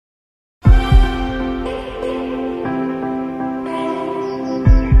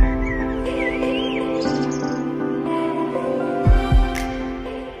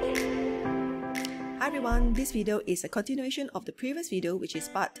this video is a continuation of the previous video, which is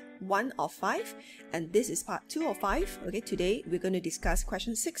part 1 of 5, and this is part 2 of 5. Okay, today we're going to discuss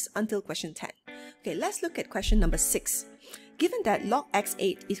question 6 until question 10. Okay, let's look at question number 6. Given that log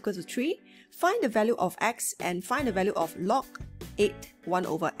x8 is equal to 3, find the value of x and find the value of log 8 1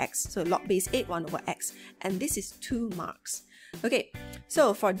 over x. So log base 8 1 over x, and this is 2 marks. Okay,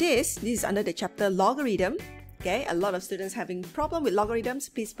 so for this is under the chapter Logarithm. Okay, a lot of students having problem with logarithms.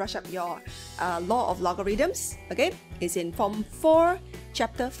 Please brush up your law of logarithms. Okay, it's in form 4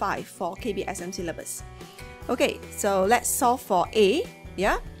 chapter 5 for KBSM syllabus. Okay, so let's solve for a.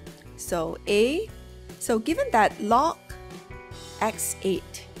 Yeah, so a, so given that log x8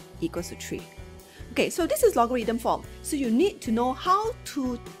 equals to 3. Okay, so this is logarithm form, so you need to know how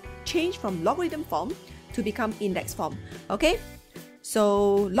to change from logarithm form to become index form. Okay,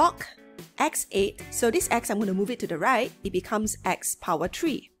 so log x8, so this x, I'm going to move it to the right, it becomes x power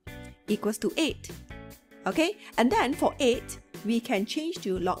 3 equals to 8. Okay, and then for 8, we can change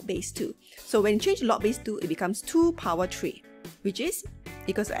to log base 2. So when you change to log base 2, it becomes 2 power 3, which is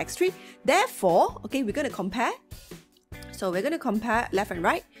equals to x3. Therefore, okay, we're going to compare. So we're going to compare left and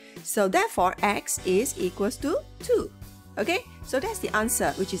right. So therefore, x is equals to 2. Okay, so that's the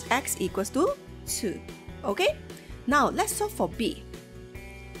answer, which is x equals to 2. Okay, now let's solve for b.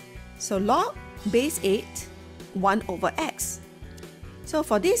 So log base 8 1 over x. So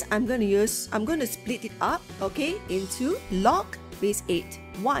for this, I'm going to split it up, okay, into log base 8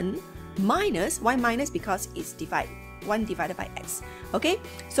 1 minus, why minus? Because it's divide 1 divided by x. Okay,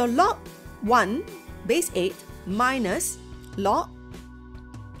 so log 1 base 8 minus log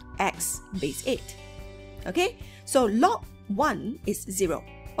x base 8. Okay, so log 1 is 0.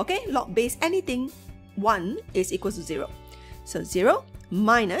 Okay, log base anything 1 is equal to 0. So 0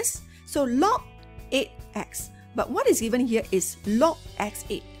 minus, so log 8x. But what is given here is log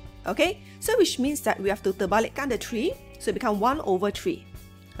x8. Okay, so which means that we have to terbalikkan the 3, so it becomes 1 over 3.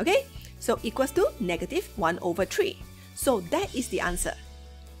 Okay, so equals to negative 1 over 3. So that is the answer.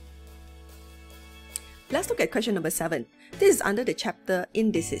 Let's look at question number 7. This is under the chapter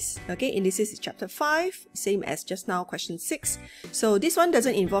Indices. Okay, Indices is chapter 5, same as just now question 6. So this one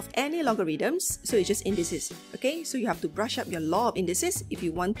doesn't involve any logarithms, so it's just indices. Okay, so you have to brush up your law of indices if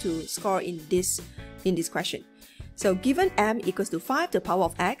you want to score in this question. So given m equals to 5 to the power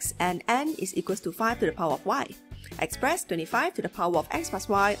of x and n is equals to 5 to the power of y, express 25 to the power of x plus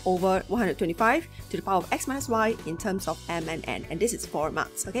y over 125 to the power of x minus y in terms of m and n. And this is 4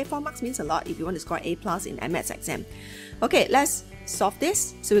 marks. Okay, 4 marks means a lot if you want to score A+ in Addmaths exam. Okay, let's solve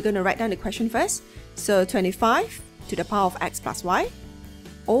this. So we're going to write down the question first. So 25 to the power of x plus y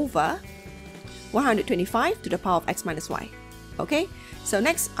over 125 to the power of x minus y. Okay, so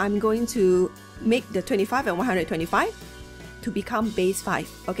next I'm going to make the 25 and 125 to become base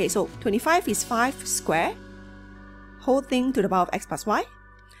 5. Okay, so 25 is 5 square, whole thing to the power of x plus y,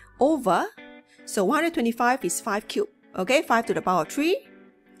 over, so 125 is 5 cube. Okay, 5 to the power of 3,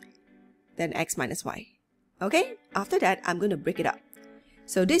 then x minus y. Okay, after that, I'm going to break it up.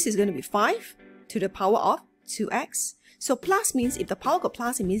 So this is going to be 5 to the power of 2x. So plus means, if the power got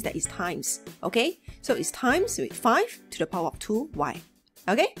plus, it means that it's times. Okay, so it's times with 5 to the power of 2y.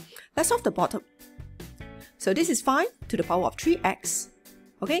 Okay, let's solve the bottom. So this is 5 to the power of 3x.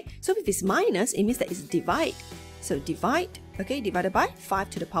 Okay, so if it's minus, it means that it's divide. So divide, okay, divided by 5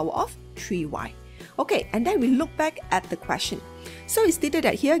 to the power of 3y. Okay, and then we look back at the question. So it's stated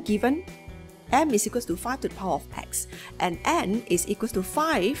that here given m is equals to 5 to the power of x and n is equals to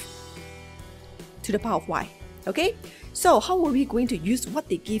 5 to the power of y. Okay, so how are we going to use what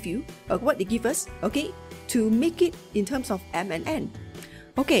they give you, or what they give us, okay, to make it in terms of m and n?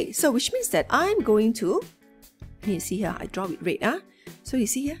 Okay, so which means that I'm going to, you see here, I draw with red. So you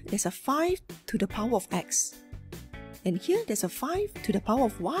see here, there's a 5 to the power of x. And here, there's a 5 to the power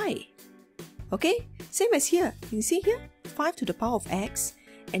of y. Okay, same as here. You see here, 5 to the power of x.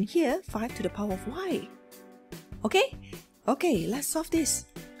 And here, 5 to the power of y. Okay? Okay, let's solve this.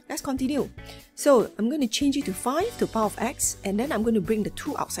 Let's continue. So, I'm going to change it to 5 to the power of x. And then I'm going to bring the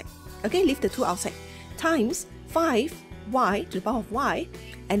 2 outside. Okay, leave the 2 outside. Times 5y to the power of y.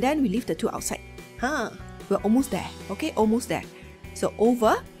 And then we leave the 2 outside. We're almost there. Okay, almost there. So,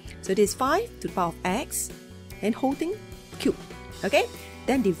 over. So, this is 5 to the power of x. And whole thing cube. Okay,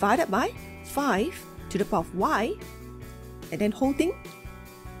 then divided by 5 to the power of y, and then whole thing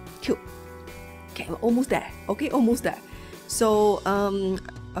cube. Okay, we're almost there. Okay, almost there. So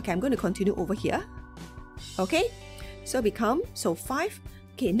okay, I'm going to continue over here. Okay, so become, so 5.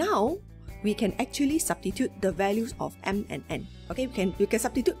 Okay, now we can actually substitute the values of m and n. Okay, we can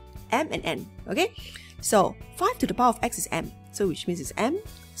substitute m and n. Okay, so 5 to the power of x is m, so which means it's m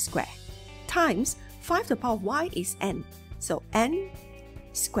squared times 5 to the power of y is n. So n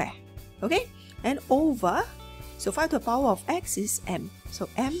square. Okay? And over, so 5 to the power of x is m. So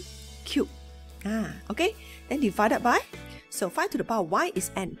m cube. Okay? Then divided by, so 5 to the power of y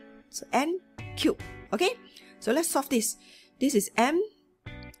is n. So n cube. Okay? So let's solve this. This is m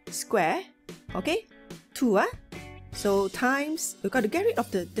square. Okay? 2. So times, we've got to get rid of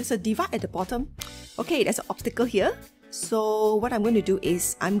there's a divide at the bottom. Okay, there's an obstacle here. So what I'm going to do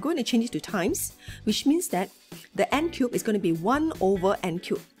is, I'm going to change it to times, which means that the n cube is going to be 1 over n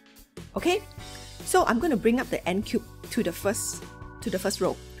cube. Okay? So I'm going to bring up the n cube to the first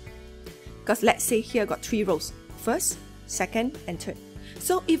row. Because let's say here I've got 3 rows. First, second, and third.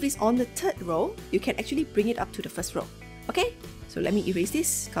 So if it's on the third row, you can actually bring it up to the first row. Okay? So let me erase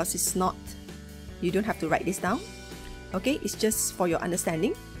this, because it's not, you don't have to write this down. Okay? It's just for your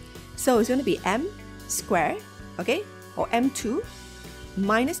understanding. So it's going to be m square, okay? Or m2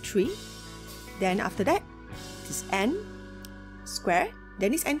 minus 3. Then after that, this n square.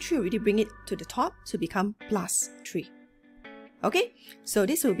 Then this n3 already bring it to the top, so become plus 3. Okay? So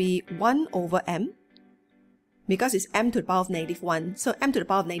this will be 1 over m, because it's m to the power of -1. So m to the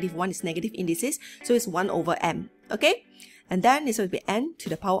power of -1 is negative indices, so it's 1 over m. Okay? And then this will be n to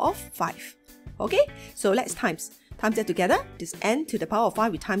the power of 5. Okay? So let's times that together. This n to the power of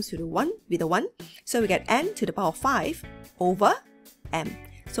 5 we times to the 1 with the 1. So we get n to the power of 5 over m.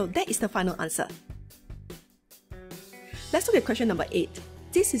 So that is the final answer. Let's look at question number 8.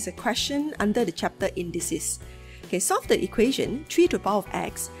 This is a question under the chapter Indices. Okay, solve the equation 3 to the power of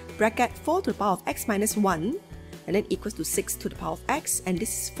x, bracket 4 to the power of x minus 1, and then equals to 6 to the power of x, and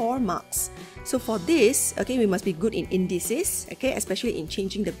this is 4 marks. So for this, okay, we must be good in indices, okay, especially in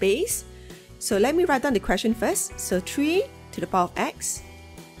changing the base. So let me write down the question first. So 3 to the power of x,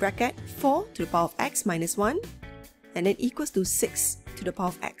 bracket 4 to the power of x minus 1, and then equals to 6 to the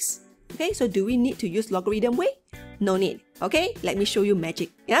power of x. Okay, so do we need to use logarithm way? No need. Okay, let me show you magic.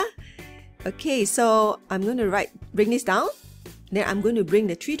 Yeah? Okay, so I'm going to bring this down. Then I'm going to bring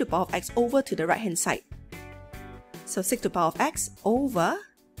the 3 to the power of x over to the right hand side. So 6 to the power of x over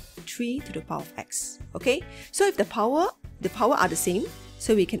 3 to the power of x. Okay, so if the power are the same,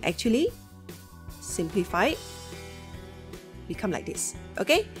 so we can actually simplify it, become like this.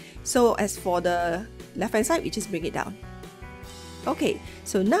 Okay, so as for the left hand side, we just bring it down. Okay,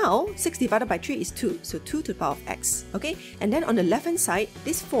 so now 6 divided by 3 is 2, so 2 to the power of x. Okay, and then on the left hand side,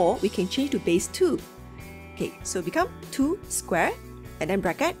 this 4 we can change to base 2. Okay, so become 2 square and then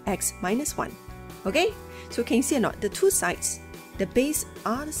bracket x minus 1. Okay, so can you see or not? The two sides, the base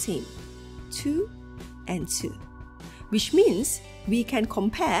are the same, 2 and 2, which means we can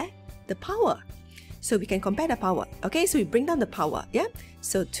compare the power. So we can compare the power. Okay, so we bring down the power. Yeah,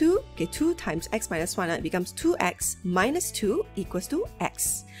 so 2 times x minus 1 it becomes 2x minus 2 equals to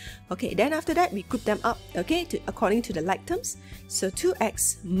x. Okay, then after that we group them up, okay, according to the like terms. So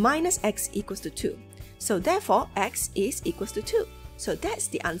 2x minus x equals to 2. So therefore x is equals to 2. So that's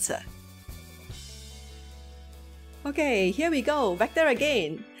the answer. Okay, here we go, vector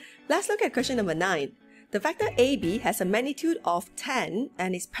again. Let's look at question number 9. The vector AB has a magnitude of 10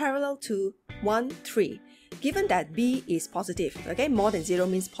 and is parallel to 1, 3. Given that B is positive, okay, more than 0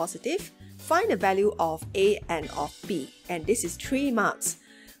 means positive, find the value of A and of B. And this is 3 marks.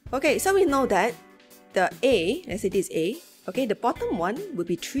 Okay, so we know that the A, let's say this is A, okay, the bottom one will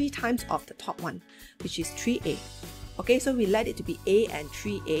be 3 times of the top one, which is 3A. Okay, so we let it to be A and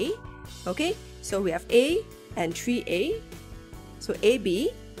 3A. Okay, so we have A and 3A. So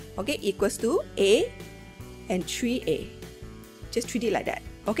AB, okay, equals to A and 3A. Just treat it like that.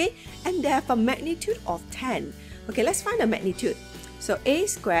 Okay, and they have a magnitude of 10. Okay, let's find the magnitude. So A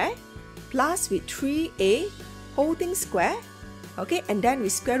square plus with 3A whole thing square. Okay, and then we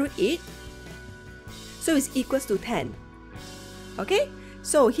square root it. So it's equals to 10. Okay,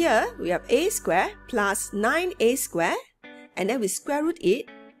 so here we have A square plus 9A square, and then we square root it.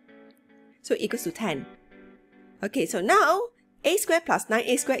 So equals to 10. Okay, so now A square plus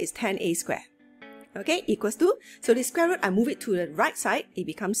 9A square is 10A square. Okay, equals to, so the square root, I move it to the right side, it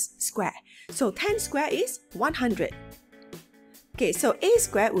becomes square. So 10 square is 100. Okay, so A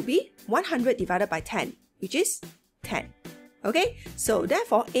square will be 100 divided by 10, which is 10. Okay, so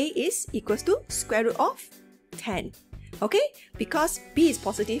therefore A is equals to square root of 10. Okay, because B is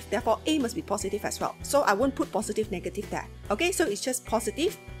positive, therefore A must be positive as well. So I won't put positive, negative there. Okay, so it's just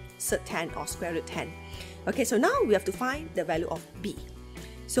positive, 10 or square root 10. Okay, so now we have to find the value of B.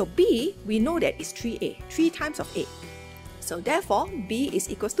 So B, we know that is 3A, 3 times of A. So therefore, B is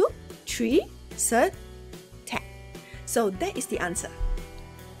equals to 3, 10. So that is the answer.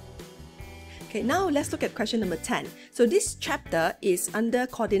 Okay, now let's look at question number 10. So this chapter is under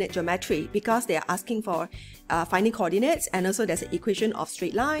coordinate geometry because they are asking for finding coordinates, and also there's an equation of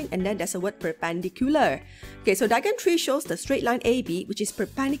straight line, and then there's a word perpendicular. Okay, so diagram 3 shows the straight line AB, which is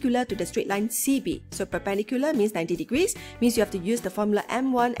perpendicular to the straight line CB. So perpendicular means 90 degrees, means you have to use the formula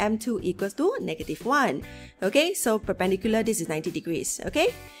M1, M2 equals to -1. Okay, so perpendicular, this is 90 degrees.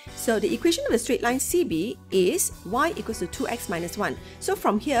 Okay, so the equation of the straight line CB is y equals to 2x minus 1. So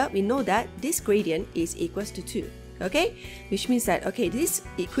from here, we know that this gradient is equals to 2. Okay, which means that, okay, this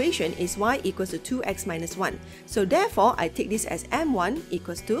equation is y equals to 2x minus 1. So therefore, I take this as m1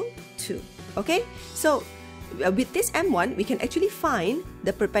 equals to 2. Okay, so with this m1, we can actually find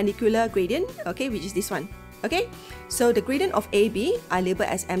the perpendicular gradient, okay, which is this one. Okay, so the gradient of AB, I label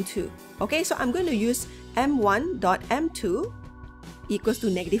as m2. Okay, so I'm going to use m1 dot m2 equals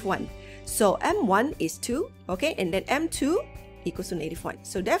to -1. So m1 is 2, okay, and then m2 equals to -1.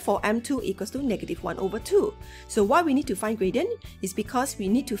 So therefore, m2 equals to -1/2. So why we need to find gradient is because we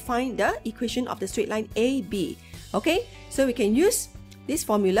need to find the equation of the straight line AB. Okay, so we can use this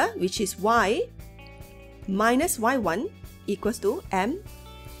formula, which is y minus y1 equals to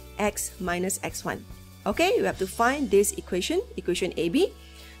mx minus x1. Okay, you have to find this equation AB.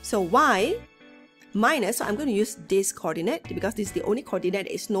 So y minus, so I'm going to use this coordinate because this is the only coordinate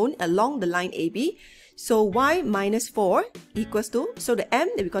that is known along the line AB. So y minus 4 equals to, so the m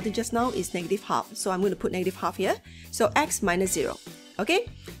that we got it just now is -half. So I'm going to put -half here. So x minus 0. Okay,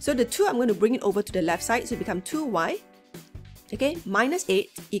 so the 2, I'm going to bring it over to the left side, so it becomes 2y. Okay, minus 8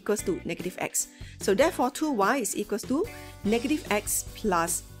 equals to -x. So therefore, 2y is equals to -x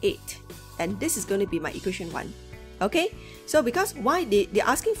plus 8. And this is going to be my equation 1. Okay, so because y, they're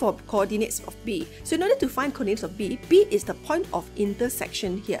asking for coordinates of B. So in order to find coordinates of B, B is the point of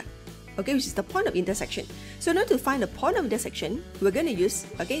intersection here. Okay, which is the point of intersection. So in order to find the point of intersection, we're going to use,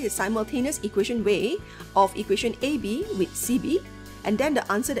 okay, the simultaneous equation way of equation AB with CB, and then the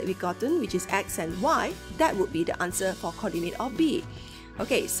answer that we gotten, which is x and y, that would be the answer for coordinate of B.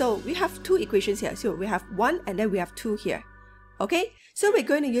 Okay, so we have two equations here. So we have 1 and then we have 2 here. Okay, so we're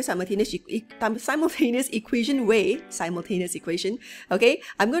going to use simultaneous equation way, okay,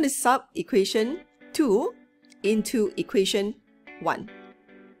 I'm going to sub equation 2 into equation 1.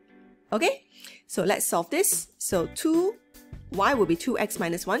 Okay, so let's solve this. So 2y will be 2x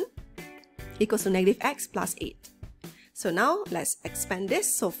minus 1 equals to -x plus 8. So now let's expand this.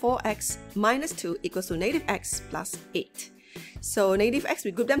 So 4x minus 2 equals to -x plus 8. So -x,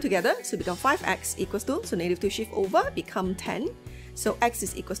 we group them together, so become 5x equals to, so -2 shift over, become 10. So x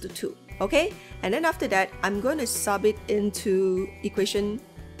is equals to 2. Okay, and then after that, I'm going to sub it into equation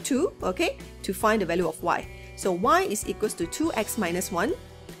 2, okay, to find the value of y. So y is equals to 2x minus 1.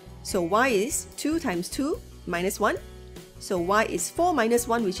 So y is 2 times 2 minus 1. So y is 4 minus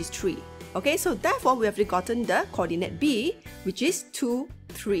 1, which is 3. Okay, so therefore we have gotten the coordinate B, which is 2,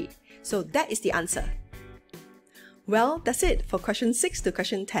 3. So that is the answer. Well, that's it for question 6 to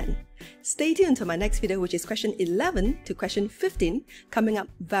question 10. Stay tuned to my next video, which is question 11 to question 15, coming up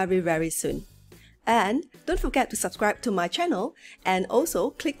very, very soon. And don't forget to subscribe to my channel and also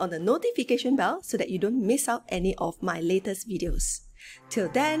click on the notification bell so that you don't miss out any of my latest videos. Till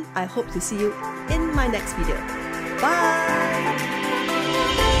then, I hope to see you in my next video. Bye!